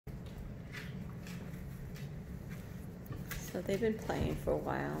So they've been playing for a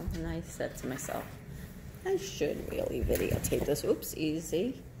while, and I said to myself, I should really videotape this. Oops,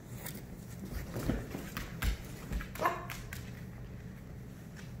 easy.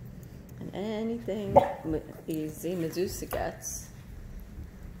 And anything easy Medusa gets,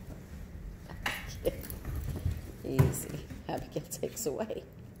 easy Abigail takes away.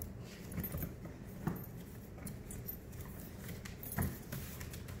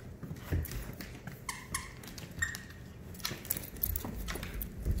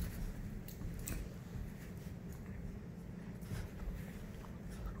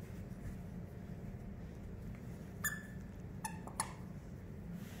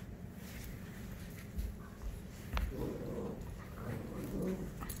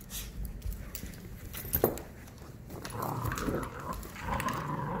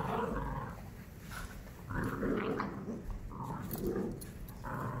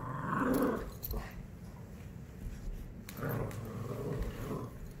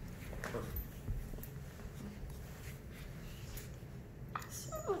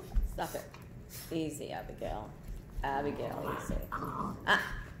 Stop it. Easy, Abigail. Abigail, easy. Ah!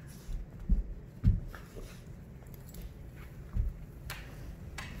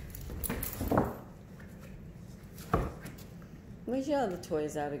 Where's your other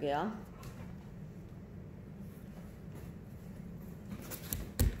toys, Abigail?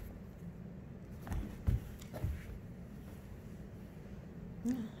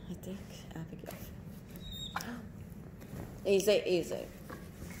 I think Abigail. Easy, easy.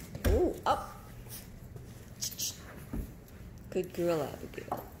 Ooh, up. Good girl,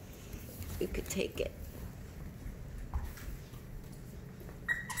 Abigail. You could take it.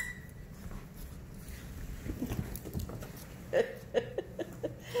 This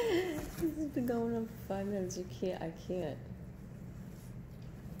has been going on for 5 minutes. I can't.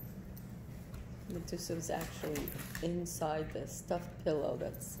 Medusa was actually inside the stuffed pillow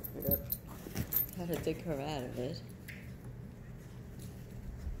that's, had to dig her out of it.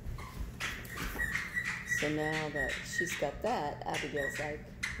 So now that she's got that, Abigail's like,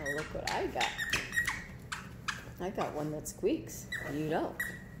 oh, look what I got. I got one that squeaks. You don't.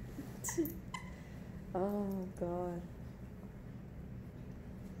 Oh, God.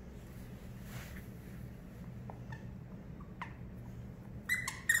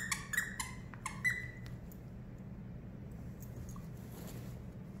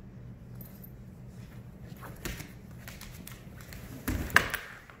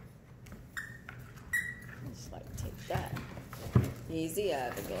 Take that. Easy,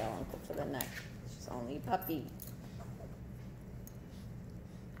 Abigail. Uncle for the neck. She's only a puppy.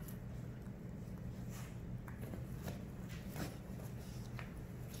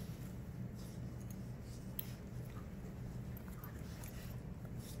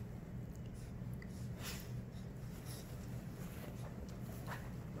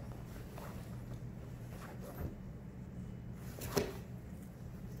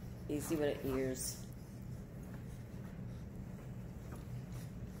 Easy with her ears.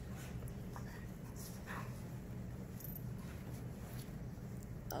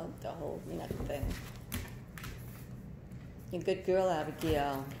 Oh, the whole neck thing. You're a good girl,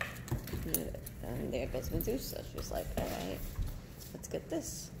 Abigail. And there goes Medusa. She's like, all right, let's get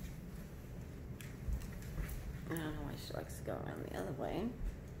this. I don't know why she likes to go around the other way.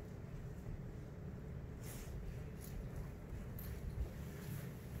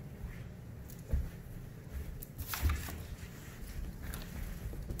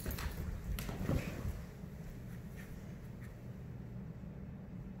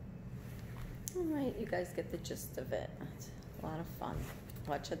 All right, you guys get the gist of it. It's a lot of fun.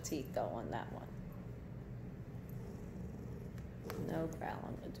 Watch her teeth though on that one. No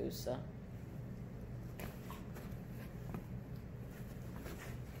growling, Medusa.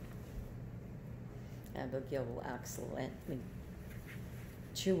 Abigail will accidentally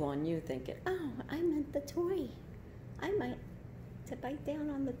chew on you thinking, oh, I meant the toy. I meant to bite down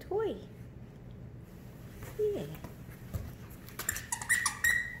on the toy. Yeah.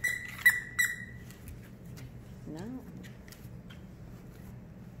 No.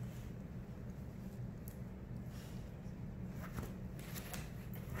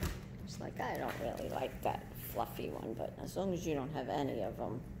 It's like, I don't really like that fluffy one, but as long as you don't have any of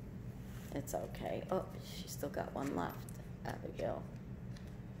them, it's okay. Oh, she's still got one left, Abigail.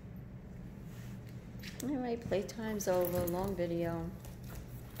 All right, playtime's over. Long video.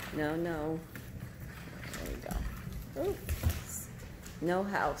 No, no. There we go. Ooh. No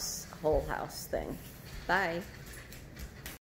house, whole house thing. Bye.